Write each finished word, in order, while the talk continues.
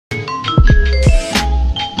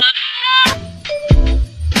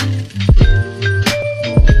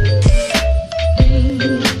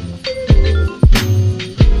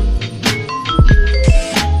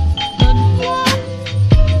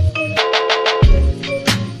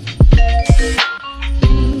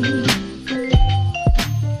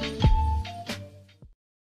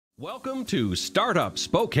Welcome to Startup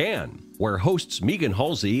Spokane, where hosts Megan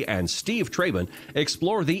Halsey and Steve Traben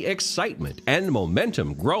explore the excitement and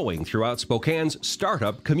momentum growing throughout Spokane's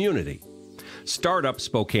startup community. Startup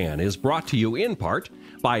Spokane is brought to you in part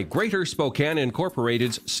by Greater Spokane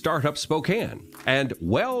Incorporated's Startup Spokane and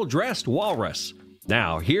Well Dressed Walrus.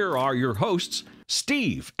 Now, here are your hosts,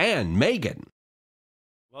 Steve and Megan.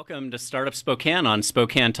 Welcome to Startup Spokane on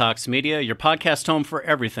Spokane Talks Media, your podcast home for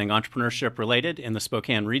everything entrepreneurship related in the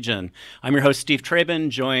Spokane region. I'm your host, Steve Traben,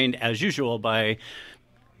 joined as usual by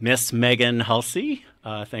Miss Megan Halsey.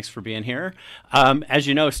 Thanks for being here. As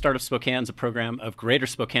you know, Startup Spokane is a program of Greater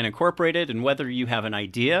Spokane Incorporated, and whether you have an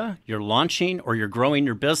idea, you're launching, or you're growing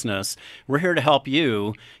your business, we're here to help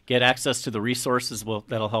you get access to the resources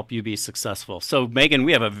that'll help you be successful. So, Megan,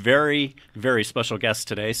 we have a very, very special guest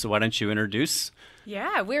today, so why don't you introduce?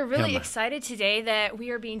 Yeah, we're really excited today that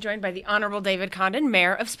we are being joined by the Honorable David Condon,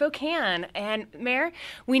 Mayor of Spokane. And Mayor,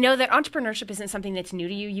 we know that entrepreneurship isn't something that's new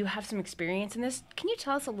to you. You have some experience in this. Can you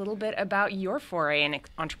tell us a little bit about your foray in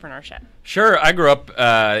entrepreneurship? Sure. I grew up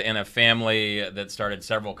in a family that started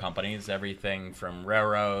several companies, everything from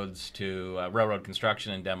railroads to railroad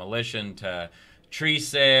construction and demolition to tree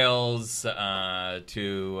sales to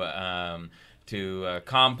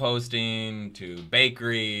composting, to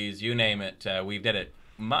bakeries, you name it. We did it.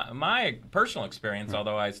 My personal experience,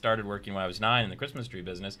 although I started working when I was 9 in the Christmas tree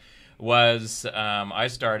business, was I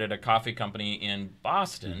started a coffee company in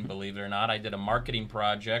Boston, believe it or not. I did a marketing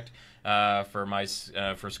project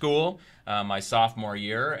for school my sophomore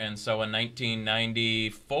year. And so in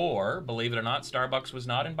 1994, believe it or not, Starbucks was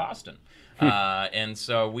not in Boston. And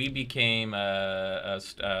so we became,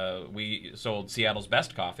 we sold Seattle's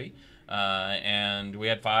best coffee. And we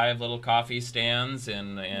had 5 little coffee stands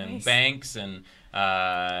in nice. Banks and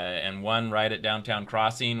one right at Downtown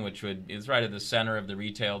Crossing, which is right at the center of the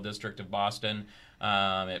retail district of Boston,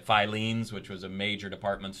 at Filene's, which was a major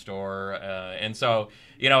department store. And so,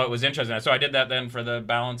 you know, it was interesting. So I did that then for the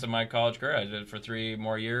balance of my college career. I did it for 3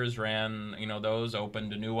 more years, ran, those, opened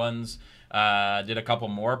new ones. Did a couple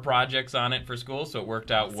more projects on it for school, so it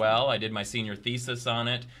worked out well. I did my senior thesis on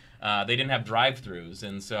it. They didn't have drive-thrus,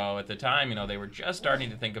 and so at the time, they were just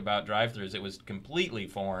starting to think about drive-thrus. It was completely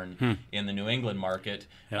foreign in the New England market.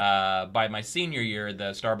 Yep. By my senior year,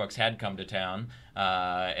 the Starbucks had come to town,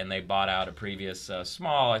 and they bought out a previous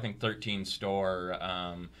small, I think 13-store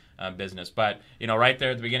business. But right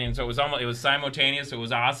there at the beginning, so it was simultaneous. It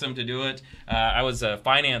was awesome to do it. I was a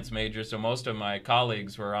finance major, so most of my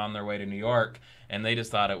colleagues were on their way to New York. And they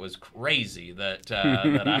just thought it was crazy that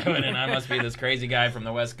I must be this crazy guy from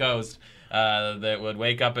the West Coast that would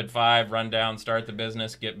wake up at 5, run down, start the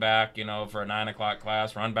business, get back, for a 9 o'clock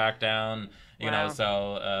class, run back down,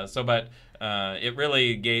 but it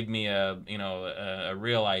really gave me a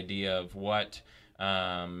real idea of what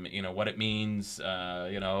it means,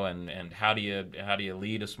 and how do you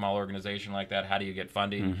lead a small organization like that? How do you get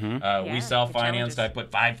funding? We self-financed. I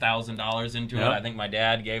put $5,000 into it. I think my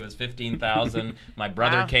dad gave us $15,000. My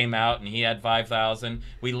brother came out and he had $5,000.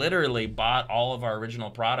 We literally bought all of our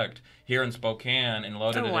original product here in Spokane and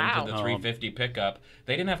loaded it into the 350 pickup.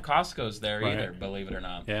 They didn't have Costco's there either, believe it or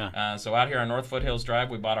not. Yeah. So out here on North Foothills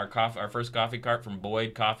Drive, we bought our first coffee cart from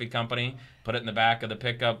Boyd Coffee Company, put it in the back of the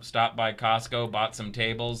pickup, stopped by Costco, bought some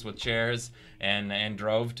tables with chairs, and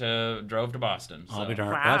drove to Boston. So.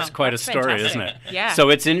 Wow. That's quite a story, fantastic. Isn't it? Yeah. So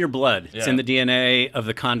it's in your blood. It's in the DNA of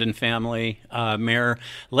the Condon family. Mayor,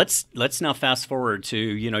 let's now fast forward to,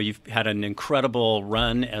 you've had an incredible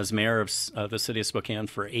run as mayor of the City of Spokane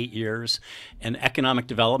for 8 years, and economic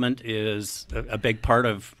development is a big part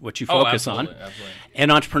of what you focus on. Absolutely. And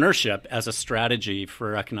entrepreneurship as a strategy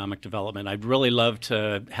for economic development. I'd really love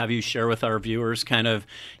to have you share with our viewers kind of,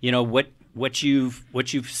 what you've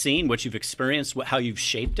seen, what you've experienced, how you've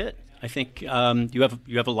shaped it. I think you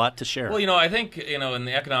have a lot to share. Well, I think in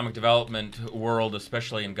the economic development world,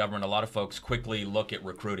 especially in government, a lot of folks quickly look at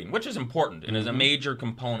recruiting, which is important and is a major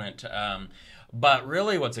component. But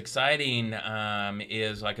really, what's exciting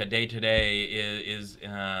is like a day-to-day is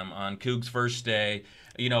on Coog's first day.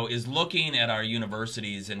 Is looking at our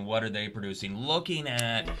universities and what are they producing, looking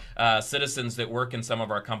at citizens that work in some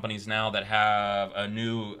of our companies now that have a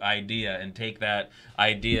new idea and take that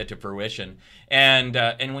idea to fruition. And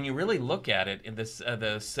when you really look at it, in this,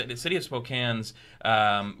 the City of Spokane's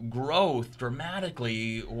growth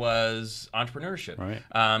dramatically was entrepreneurship. Right.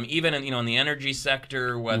 Even in the energy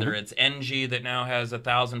sector, whether it's Engie that now has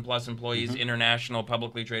 1,000+ employees, international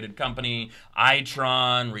publicly traded company,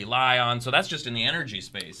 Itron, Rely On. So that's just in the energy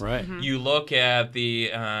space. Right. You look at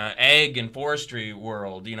the egg and forestry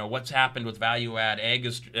world. What's happened with value add egg,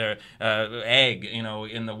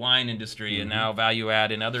 in the wine industry, and now value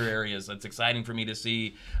add in other areas. It's exciting for me to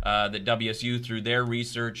see that WSU, through their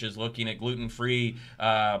research, is looking at gluten-free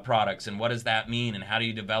products and what does that mean and how do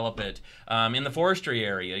you develop it. In the forestry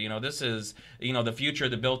area, this is the future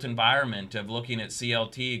of the built environment, of looking at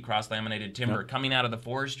CLT, cross-laminated timber, coming out of the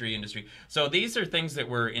forestry industry. So these are things that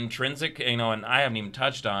were intrinsic, and I haven't even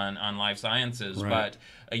touched on life sciences, but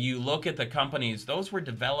you look at the companies, those were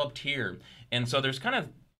developed here. And so there's kind of a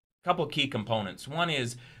couple key components. One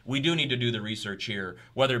is we do need to do the research here,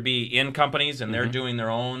 whether it be in companies and they're doing their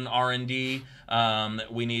own R&D.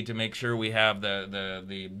 We need to make sure we have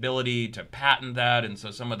the ability to patent that, and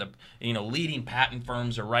so some of the leading patent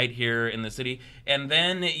firms are right here in the city. And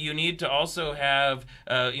then you need to also have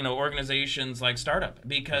organizations like Startup,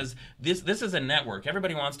 because this is a network.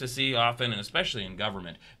 Everybody wants to see, often, and especially in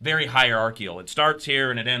government, very hierarchical. It starts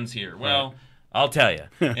here and it ends here. Well, I'll tell you,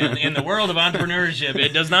 in the world of entrepreneurship,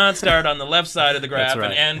 it does not start on the left side of the graph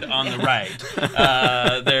and end on the right.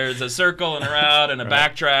 There's a circle and a route and a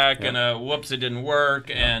backtrack and a whoops, it didn't work,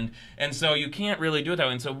 and so you can't really do it that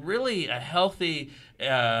way. And so really a healthy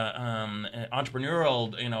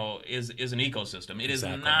entrepreneurial, is an ecosystem. It is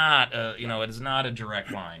not, it is not a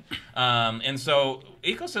direct line. And so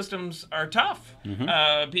ecosystems are tough.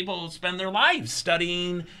 People spend their lives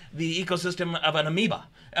studying the ecosystem of an amoeba.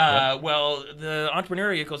 Well, the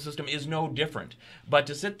entrepreneurial ecosystem is no different. But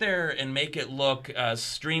to sit there and make it look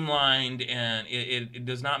streamlined, and it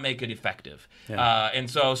does not make it effective. And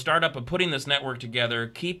so Startup of putting this network together,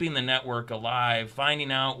 keeping the network alive, finding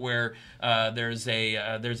out where there's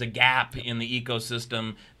a gap in the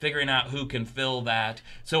ecosystem, figuring out who can fill that.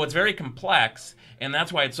 So it's very complex. And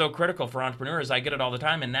that's why it's so critical for entrepreneurs. I get it all the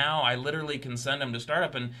time, and now I literally can send them to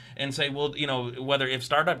Startup and say, well, whether if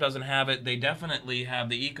Startup doesn't have it, they definitely have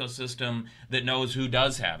the ecosystem that knows who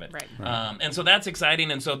does have it. Right. And so that's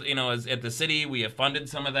exciting. And so, as at the city, we have funded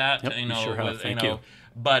some of that. Yep, you sure have. Thank you.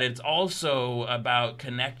 But it's also about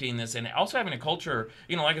connecting this and also having a culture.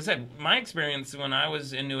 Like I said, my experience when I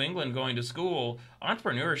was in New England going to school,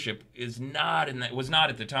 entrepreneurship was not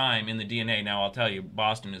at the time in the DNA. Now I'll tell you,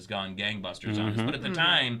 Boston has gone gangbusters on us. But at the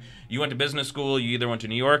time, you went to business school. You either went to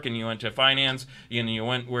New York and you went to finance. You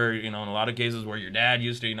went where in a lot of cases where your dad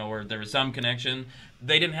used to. Where there was some connection.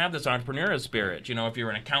 They didn't have this entrepreneurial spirit. If you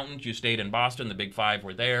were an accountant, you stayed in Boston. The Big Five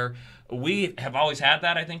were there. We have always had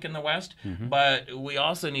that, I think, in the West, but we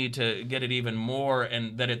also need to get it even more,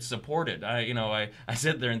 and that it's supported. I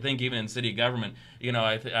sit there and think, even in city government,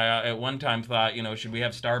 I at one time thought, should we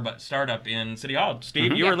have Startup in City Hall?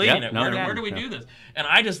 Steve, you were leading it. Where do we do this? And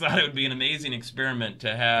I just thought it would be an amazing experiment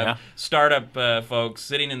to have Startup folks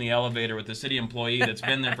sitting in the elevator with a city employee that's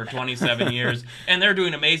been there for 27 years, and they're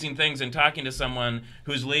doing amazing things and talking to someone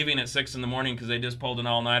who's leaving at 6 in the morning because they just pulled an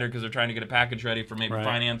all-nighter because they're trying to get a package ready for maybe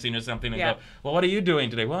financing or something. And go, well, what are you doing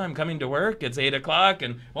today? Well, I'm coming to work. It's 8 o'clock,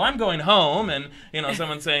 and well, I'm going home. And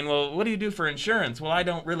someone's saying, well, what do you do for insurance? Well, I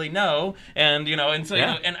don't really know. And and so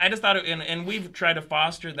and I just thought, and we've tried to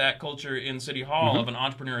foster that culture in City Hall of an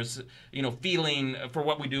entrepreneur's feeling for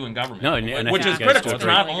what we do in government, which is critical. It's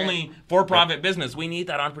not only for-profit business. We need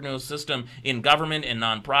that entrepreneurial system in government and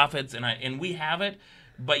nonprofits, and we have it.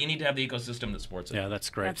 But you need to have the ecosystem that supports it. Yeah,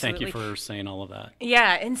 that's great. Absolutely. Thank you for saying all of that.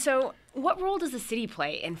 Yeah, and so what role does the city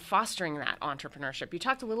play in fostering that entrepreneurship? You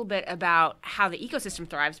talked a little bit about how the ecosystem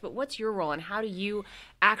thrives, but what's your role, and how do you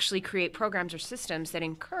actually create programs or systems that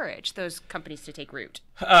encourage those companies to take root?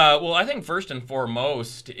 Well, I think first and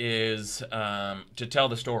foremost is to tell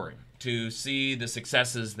the story, to see the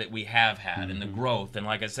successes that we have had and the growth. And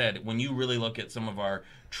like I said, when you really look at some of our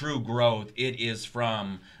true growth, it is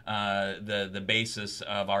from the basis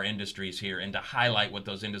of our industries here, and to highlight what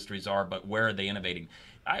those industries are, but where are they innovating.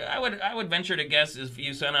 I would venture to guess, if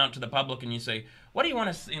you send out to the public and you say, what do you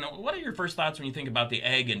want to, what are your first thoughts when you think about the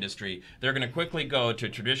egg industry? They're going to quickly go to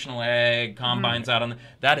traditional egg, combines out on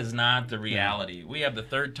that is not the reality. We have the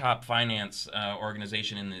third top finance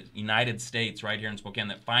organization in the United States right here in Spokane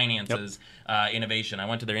that finances innovation. I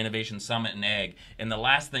went to their innovation summit in egg, and the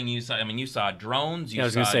last thing you saw, you saw drones. I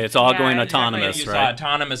was going to say, it's all going autonomous, You saw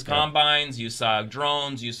autonomous combines, you saw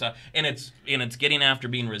drones, you saw, and it's getting after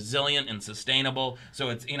being resilient and sustainable. So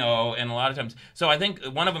it's, and a lot of times, so I think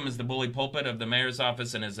one of them is the bully pulpit of the mayor's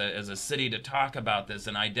office, and as a city to talk about this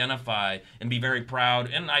and identify and be very proud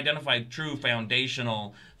and identify true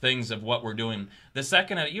foundational things of what we're doing. The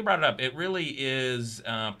second, you brought it up, it really is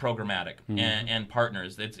programmatic and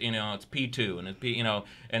partners. It's it's P2 and it's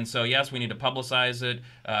and so yes, we need to publicize it,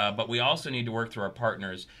 but we also need to work through our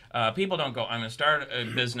partners. People don't go, I'm going to start a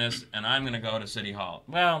business and I'm going to go to City Hall.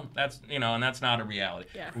 Well, that's and that's not a reality.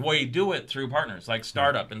 Yeah. We do it through partners like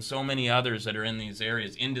Startup and so many others that are in these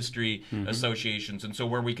areas, industry associations, and so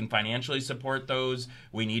where we can financially support those,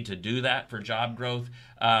 we need to do that for job growth.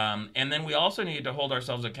 And then we also need to hold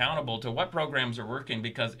ourselves accountable to what programs are working,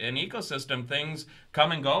 because in ecosystem things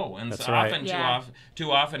come and go, and that's so right. often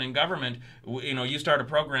too often in government, you start a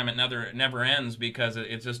program, it never ends because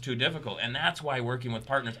it's just too difficult. And that's why working with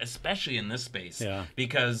partners, especially in this space,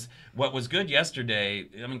 because what was good yesterday,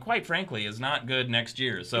 I mean, quite frankly, is not good next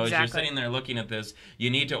year. So as you're sitting there looking at this, you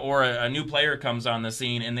need to, or a new player comes on the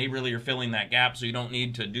scene and they really are filling that gap, so you don't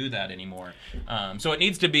need to do that anymore. So it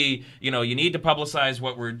needs to be, you need to publicize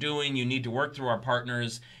what we're doing, you need to work through our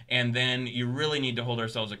partners, and then you really need to hold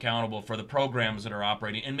ourselves accountable for the programs that are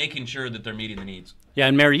operating and making sure that they're meeting the needs. Yeah,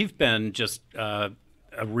 and Mayor, you've been just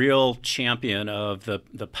a real champion of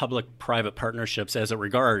the public-private partnerships as it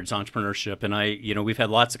regards entrepreneurship. And we've had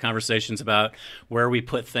lots of conversations about where we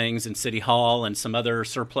put things in City Hall and some other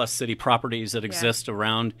surplus city properties that exist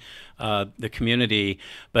around the community.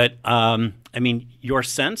 But I mean, your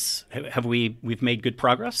sense, we've made good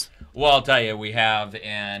progress? Well, I'll tell you, we have.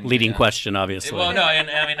 And leading question, obviously. Well, no, and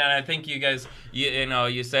I mean, I think you guys,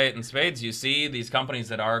 you say it in spades. You see these companies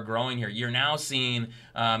that are growing here. You're now seeing,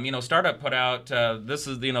 Startup put out, this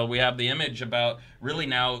is, we have the image about really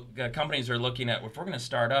now companies are looking at, if we're going to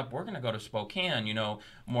start up, we're going to go to Spokane.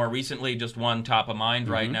 More recently, just one top of mind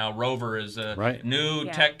right now, Rover is a new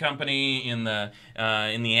tech company in the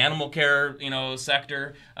animal care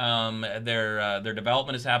sector. Their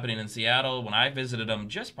development is happening in Seattle. When I visited them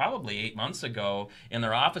just probably 8 months ago in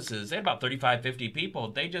their offices, they had about 35, 50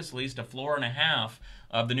 people. They just leased a floor and a half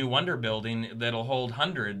of the new Wonder building that'll hold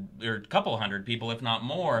 100 or a couple hundred people, if not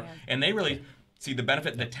more. And they really see the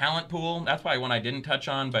benefit, the talent pool. That's probably one I didn't touch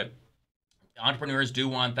on, but entrepreneurs do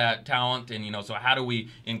want that talent, and so how do we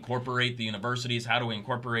incorporate the universities? How do we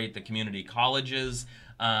incorporate the community colleges?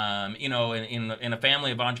 In a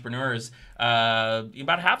family of entrepreneurs,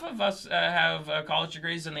 about half of us have college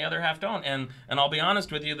degrees and the other half don't. And I'll be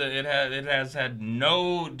honest with you that it has had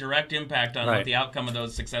no direct impact on what the outcome of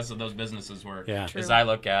those success of those businesses were, as I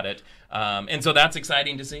look at it. And so that's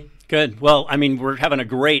exciting to see. Good. Well, I mean, we're having a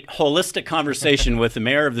great holistic conversation with the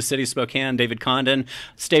mayor of the city of Spokane, David Condon.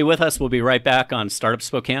 Stay with us. We'll be right back on Startup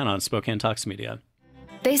Spokane on Spokane Talks Media.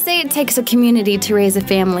 They say it takes a community to raise a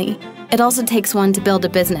family. It also takes one to build a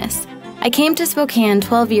business. I came to Spokane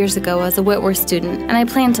 12 years ago as a Whitworth student, and I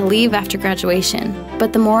planned to leave after graduation.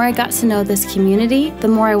 But the more I got to know this community, the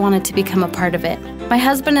more I wanted to become a part of it. My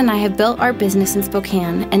husband and I have built our business in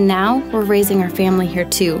Spokane, and now we're raising our family here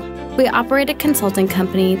too. We operate a consulting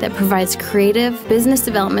company that provides creative business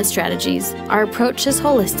development strategies. Our approach is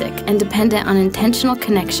holistic and dependent on intentional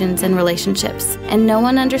connections and relationships. And no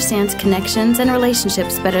one understands connections and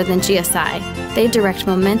relationships better than GSI. They direct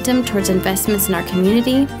momentum towards investments in our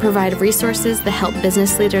community, provide resources that help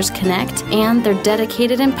business leaders connect, and they're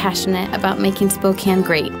dedicated and passionate about making Spokane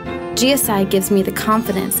great. GSI gives me the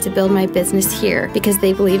confidence to build my business here because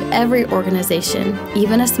they believe every organization,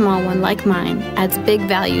 even a small one like mine, adds big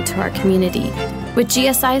value to our community. With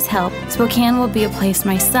GSI's help, Spokane will be a place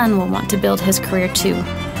my son will want to build his career too.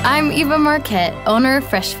 I'm Eva Marquette, owner of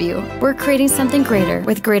Freshview. We're creating something greater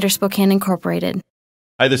with Greater Spokane Incorporated.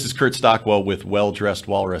 Hi, this is Kurt Stockwell with Well Dressed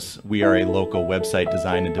Walrus. We are a local website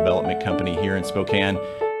design and development company here in Spokane.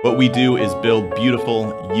 What we do is build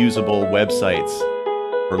beautiful, usable websites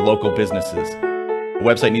for local businesses. A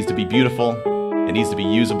website needs to be beautiful, it needs to be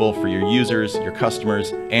usable for your users, your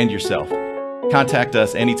customers, and yourself. Contact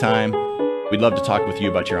us anytime. We'd love to talk with you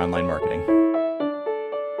about your online marketing.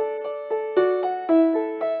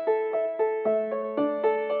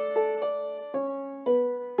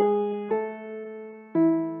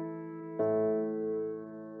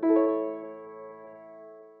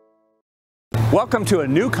 Welcome to a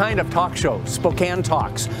new kind of talk show, Spokane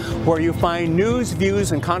Talks, where you find news,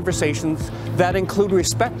 views, and conversations that include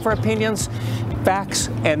respect for opinions, facts,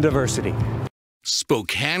 and diversity.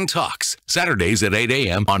 Spokane Talks, Saturdays at 8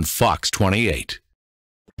 a.m. on Fox 28.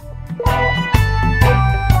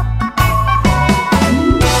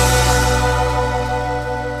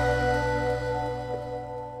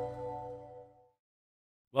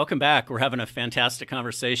 Welcome back. We're having a fantastic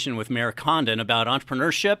conversation with Mayor Condon about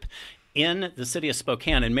entrepreneurship in the city of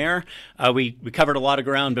Spokane. And Mayor, we covered a lot of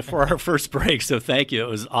ground before our first break, so thank you. It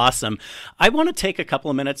was awesome. I want to take a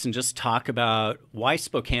couple of minutes and just talk about why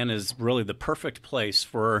Spokane is really the perfect place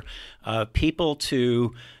for people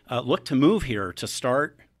to look to move here to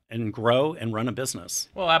start and grow and run a business.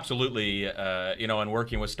 Well, absolutely. And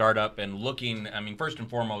working with startup and looking, I mean, first and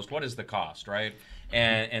foremost, what is the cost, right?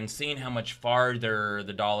 And seeing how much farther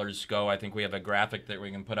the dollars go. I think we have a graphic that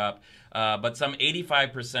we can put up, but some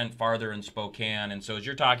 85% farther in Spokane. And so as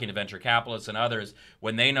you're talking to venture capitalists and others,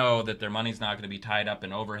 when they know that their money's not going to be tied up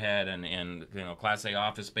in overhead and Class A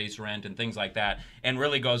office space rent and things like that, and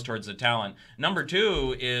really goes towards the talent. Number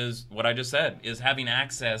two is what I just said, is having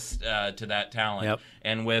access to that talent. Yep.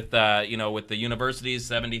 And with with the universities,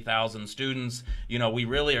 70,000 students, we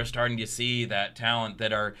really are starting to see that talent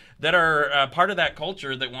that are part of that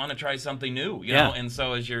culture that want to try something new. You know, and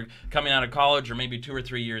so as you're coming out of college or maybe 2 or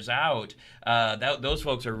 3 years out, those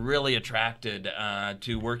folks are really attracted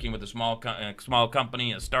to working with a small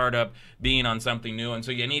company, a startup, being on something new, and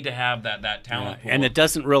so you need to have that talent pool. And it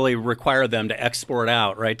doesn't really require them to export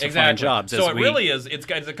out, right, to find jobs. So really is. It's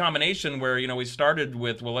a combination where we started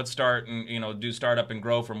with let's start and do startup and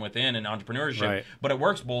grow from within and entrepreneurship, right. But it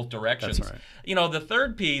works both directions. That's right. The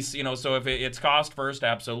third piece, so if it's cost first,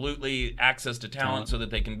 absolutely access to talent so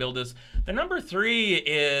that they can build this. The number three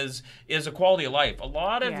is a quality of life. A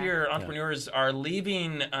lot of your entrepreneurs are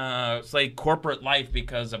leaving, say, corporate life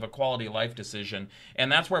because of a quality of life decision,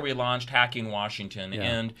 and that's where we launched Hacking Washington. Yeah.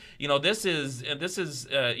 And this is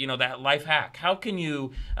that life hack. How can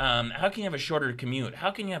you have a shorter commute?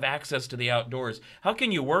 How can you have access to the outdoors? How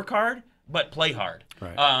can you work hard but play hard?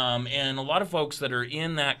 Right. And a lot of folks that are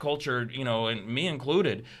in that culture, and me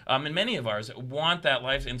included, and many of ours want that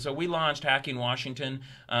life. And so we launched Hacking Washington,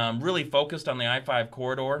 really focused on the I-5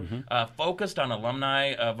 corridor, focused on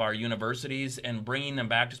alumni of our universities and bringing them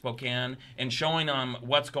back to Spokane and showing them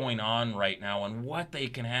what's going on right now and what they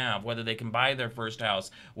can have, whether they can buy their first house,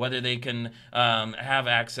 whether they can have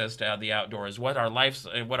access to the outdoors, what our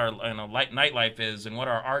nightlife is, and what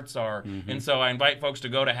our arts are. And so I invite folks to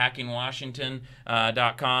go to hackingwashington.com.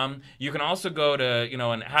 You can also go to,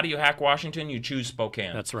 and how do you hack Washington? You choose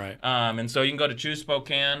Spokane. That's right. And so you can go to Choose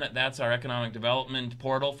Spokane. That's our economic development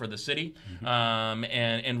portal for the city,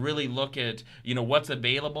 and really look at, what's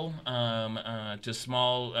available to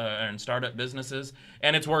small and startup businesses.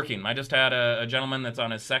 And it's working. I just had a gentleman that's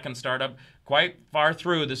on his second startup, quite far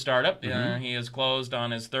through the startup. He has closed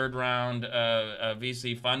on his third round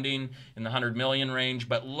VC funding in the $100 million range,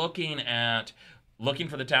 but looking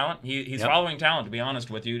for the talent. He's following talent, to be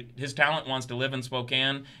honest with you. His talent wants to live in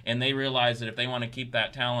Spokane, and they realize that if they want to keep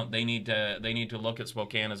that talent, they need to look at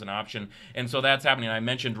Spokane as an option. And so that's happening. I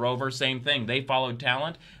mentioned Rover, same thing. They followed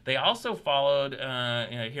talent. They also followed,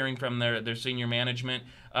 hearing from their senior management,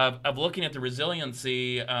 of looking at the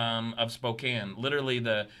resiliency of Spokane. Literally,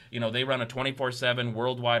 they run a 24/7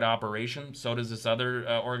 worldwide operation. So does this other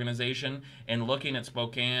organization. And looking at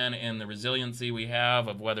Spokane and the resiliency we have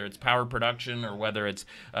of whether it's power production or whether it's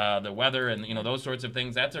the weather and those sorts of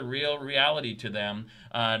things, that's a real reality to them,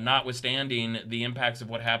 notwithstanding the impacts of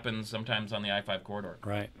what happens sometimes on the I-5 corridor.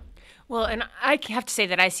 Right. Well, and I have to say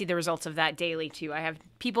that I see the results of that daily, too. I have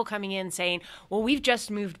people coming in saying, well, we've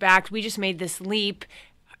just moved back. We just made this leap.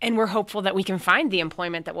 And we're hopeful that we can find the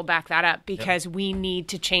employment that will back that up because we need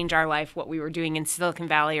to change our life. What we were doing in Silicon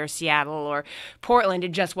Valley or Seattle or Portland,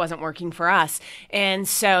 it just wasn't working for us. And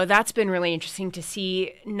so that's been really interesting to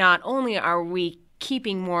see. Not only are we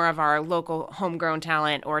keeping more of our local homegrown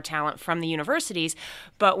talent or talent from the universities,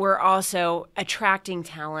 but we're also attracting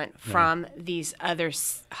talent from these other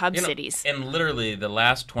hub cities. And literally the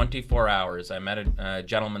last 24 hours, I met a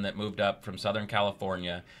gentleman that moved up from Southern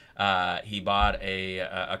California. He bought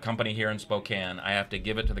a company here in Spokane. I have to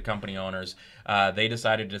give it to the company owners. They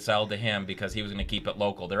decided to sell to him because he was going to keep it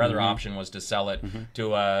local. Their other option was to sell it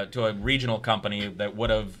to a regional company that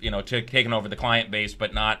would have taken over the client base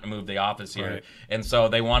but not moved the office here. Right. And so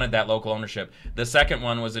they wanted that local ownership. The second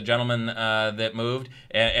one was a gentleman that moved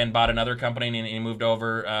and bought another company, and he moved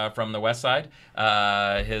over from the west side.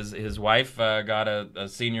 His wife got a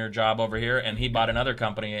senior job over here, and he bought another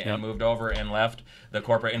company and moved over and left the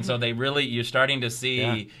corporate. And so you're starting to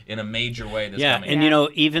see in a major way this coming. And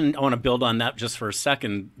even I want to build on that just for a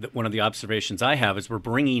second. One of the observations I have is we're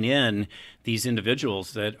bringing in these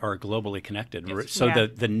individuals that are globally connected. Yes. So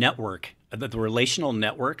the network, the relational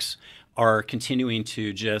networks are continuing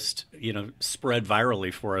to just spread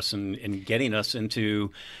virally for us and getting us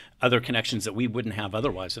into other connections that we wouldn't have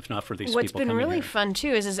otherwise if not for these What's people been coming really here. fun too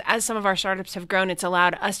is as some of our startups have grown, it's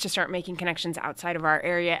allowed us to start making connections outside of our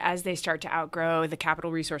area as they start to outgrow the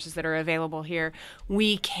capital resources that are available here.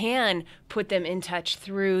 We can put them in touch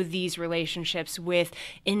through these relationships with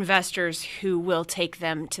investors who will take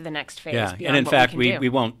them to the next phase. Yeah, beyond and in what fact, we can do. we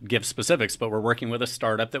won't give specifics, but we're working with a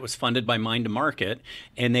startup that was funded by Mind to Market,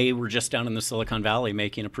 and they were just down in the Silicon Valley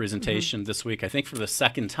making a presentation this week, I think for the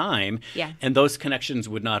second time. Yeah. And those connections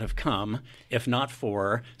would not have come if not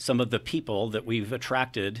for some of the people that we've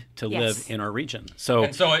attracted to live in our region. So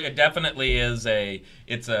it definitely is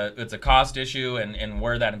it's a cost issue and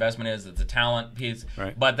where that investment is. It's a talent piece.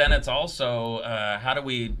 Right. But then it's also how do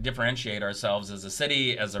we differentiate ourselves as a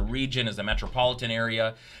city, as a region, as a metropolitan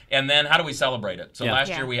area, and then how do we celebrate it? So last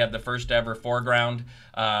year we had the first ever Foreground,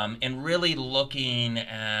 and really looking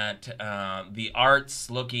at the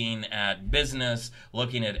arts, looking at business,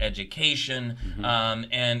 looking at education,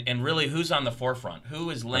 and really who's on the forefront, who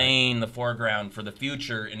is laying the foreground for the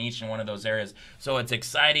future in each and one of those areas. So it's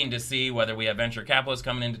exciting to see whether we have venture capitalists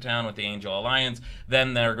coming into town with the Angel Alliance,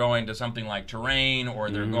 then they're going to something like Terrain, or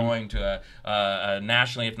they're going to a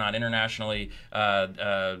nationally, if not internationally,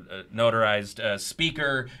 notarized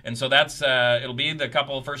speaker. And so that's it'll be the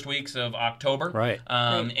couple of first weeks of October. Right.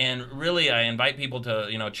 And really, I invite people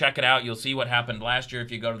to check it out. You'll see what happened last year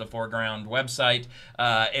if you go to the Foreground website,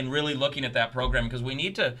 and really looking at that program, because we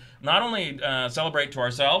need to not only celebrate to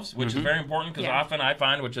ourselves, which is very important, because often I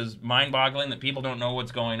find, which is mind-boggling, that people don't know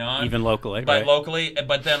what's going on, even locally,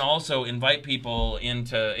 but then also invite people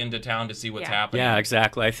into town to see what's happening. Yeah,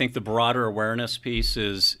 exactly. I think the broader awareness piece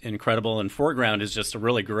is incredible, and Foreground is just a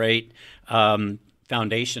really great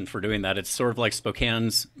foundation for doing that. It's sort of like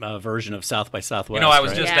Spokane's version of South by Southwest. I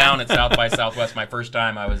was just down at South by Southwest. My first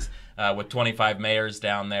time, I was with 25 mayors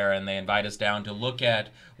down there, and they invite us down to look at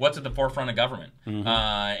what's at the forefront of government,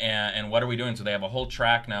 and what are we doing. So they have a whole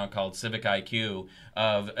track now called Civic IQ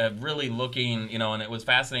of really looking, and it was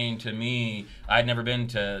fascinating to me. I'd never been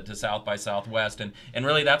to South by Southwest, and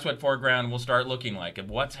really that's what Foreground will start looking like, of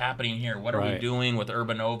what's happening here. What are we doing with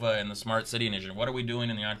Urbanova and the Smart City Initiative? What are we doing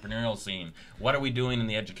in the entrepreneurial scene? What are we doing in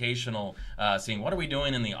the educational scene? What are we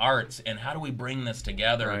doing in the arts? And how do we bring this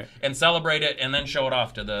together and celebrate it, and then show it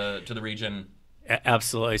off to the region?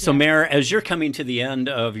 Absolutely. So, Mayor, as you're coming to the end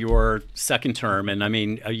of your second term, and I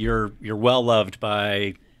mean, you're well loved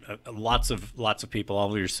by lots of people,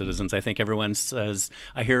 all of your citizens. I think everyone says,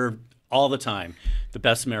 I hear all the time, the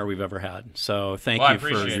best mayor we've ever had. So thank you for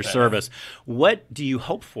your service. What do you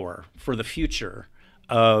hope for the future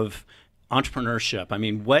of entrepreneurship? I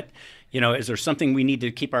mean, is there something we need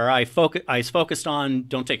to keep our eyes focused on?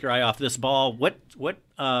 Don't take your eye off this ball. What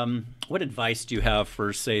advice do you have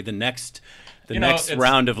for, say, the next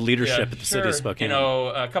round of leadership at the City of Spokane?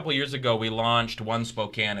 A couple of years ago, we launched One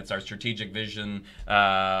Spokane. It's our strategic vision,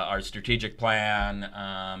 our strategic plan,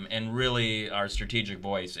 and really our strategic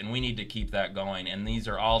voice. And we need to keep that going. And these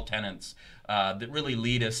are all tenets that really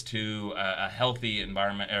lead us to a healthy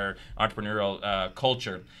environment or entrepreneurial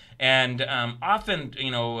culture. And often,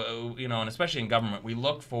 and especially in government, we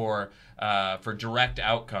look for direct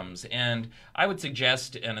outcomes. And I would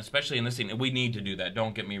suggest, and especially in this thing, we need to do that.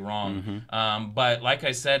 Don't get me wrong. But like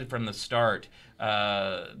I said from the start,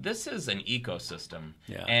 this is an ecosystem,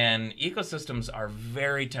 and ecosystems are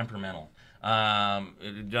very temperamental.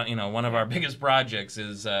 One of our biggest projects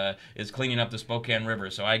is cleaning up the Spokane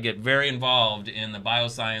River. So I get very involved in the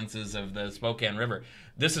biosciences of the Spokane River.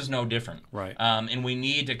 This is no different. Right. And we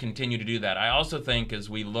need to continue to do that. I also think as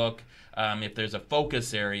we look, if there's a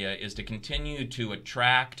focus area, is to continue to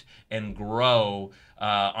attract and grow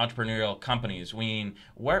entrepreneurial companies.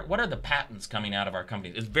 What are the patents coming out of our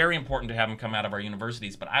companies? It's very important to have them come out of our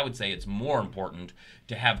universities, but I would say it's more important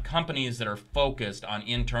to have companies that are focused on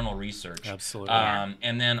internal research. Absolutely.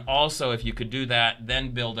 And then also, if you could do that,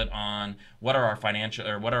 then build it on what are our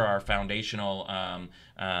foundational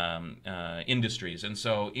industries. And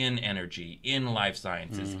so in energy, in life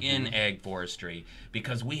sciences, in ag forestry,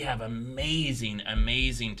 because we have amazing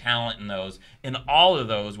talent in those. In all of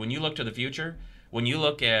those, when you look to the future, when you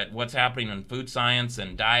look at what's happening in food science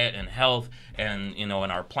and diet and health and, in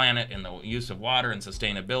our planet and the use of water and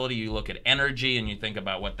sustainability, you look at energy and you think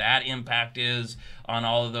about what that impact is on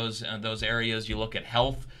all of those areas. You look at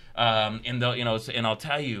health, and I'll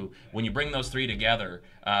tell you, when you bring those three together,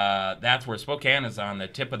 that's where Spokane is on the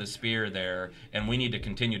tip of the spear there, and we need to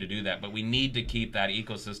continue to do that. But we need to keep that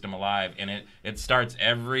ecosystem alive, and it starts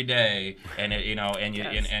every day. And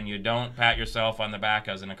you don't pat yourself on the back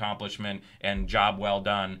as an accomplishment and job well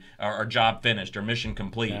done or job finished or mission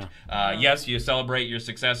complete. Yeah. Yes, you celebrate your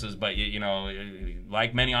successes, but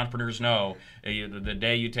like many entrepreneurs know, the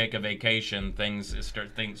day you take a vacation, things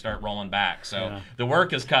start rolling back. So the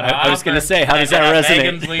work is cut off. I was going to say, how does that resonate?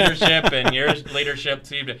 Megan's leadership and your leadership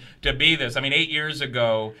to be this. I mean, 8 years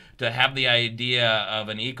ago, to have the idea of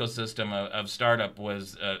an ecosystem of startup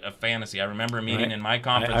was a fantasy. I remember a meeting in my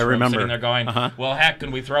conference room, sitting there going, well, heck,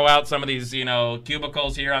 can we throw out some of these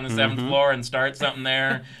cubicles here on the 7th floor and start something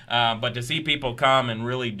there? But to see people come and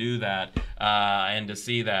really do that and to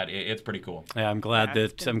see that, it's pretty cool. Yeah, I'm glad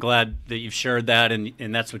that you've shared that,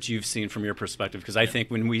 and that's what you've seen from your perspective. Because I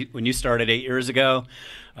think when you started 8 years ago,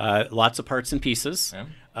 lots of parts and pieces,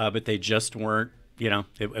 but they just weren't.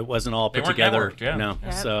 It wasn't all put together. No.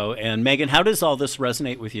 Yep. So, and Megan, how does all this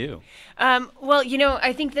resonate with you? Well,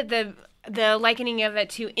 I think that the likening of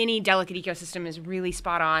it to any delicate ecosystem is really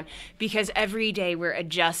spot on, because every day we're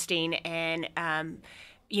adjusting and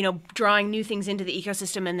drawing new things into the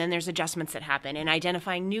ecosystem, and then there's adjustments that happen and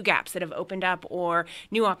identifying new gaps that have opened up or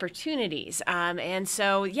new opportunities. And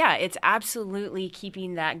so, it's absolutely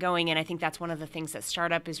keeping that going. And I think that's one of the things that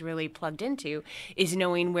startup is really plugged into, is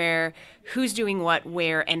knowing who's doing what,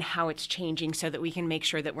 where, and how it's changing, so that we can make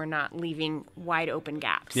sure that we're not leaving wide open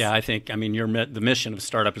gaps. Yeah, I think, the mission of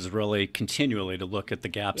startup is really continually to look at the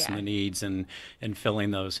gaps and the needs and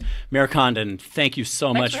filling those. Mayor Condon, thank you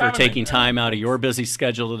so much for taking time out of your busy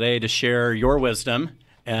schedule today to share your wisdom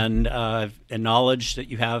and knowledge that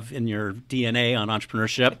you have in your DNA on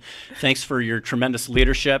entrepreneurship. Thanks for your tremendous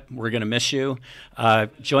leadership. We're going to miss you.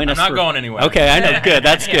 Join us. I'm not going anywhere. Okay, I know. Good.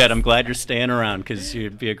 That's good. I'm glad you're staying around, because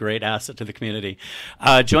you'd be a great asset to the community.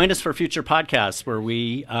 Join us for future podcasts where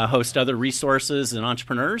we host other resources and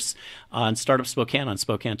entrepreneurs on Startup Spokane on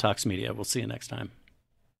Spokane Talks Media. We'll see you next time.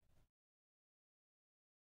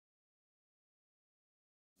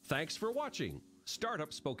 Thanks for watching.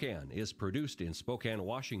 Startup Spokane is produced in Spokane,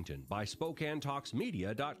 Washington by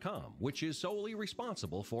SpokaneTalksMedia.com, which is solely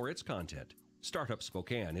responsible for its content. Startup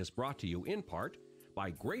Spokane is brought to you in part by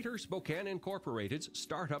Greater Spokane Incorporated's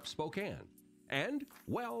Startup Spokane and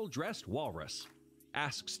Well Dressed Walrus.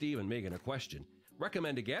 Ask Steve and Megan a question,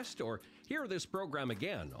 recommend a guest, or hear this program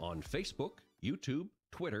again on Facebook, YouTube,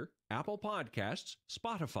 Twitter, Apple Podcasts,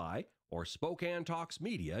 Spotify, or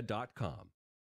SpokaneTalksMedia.com.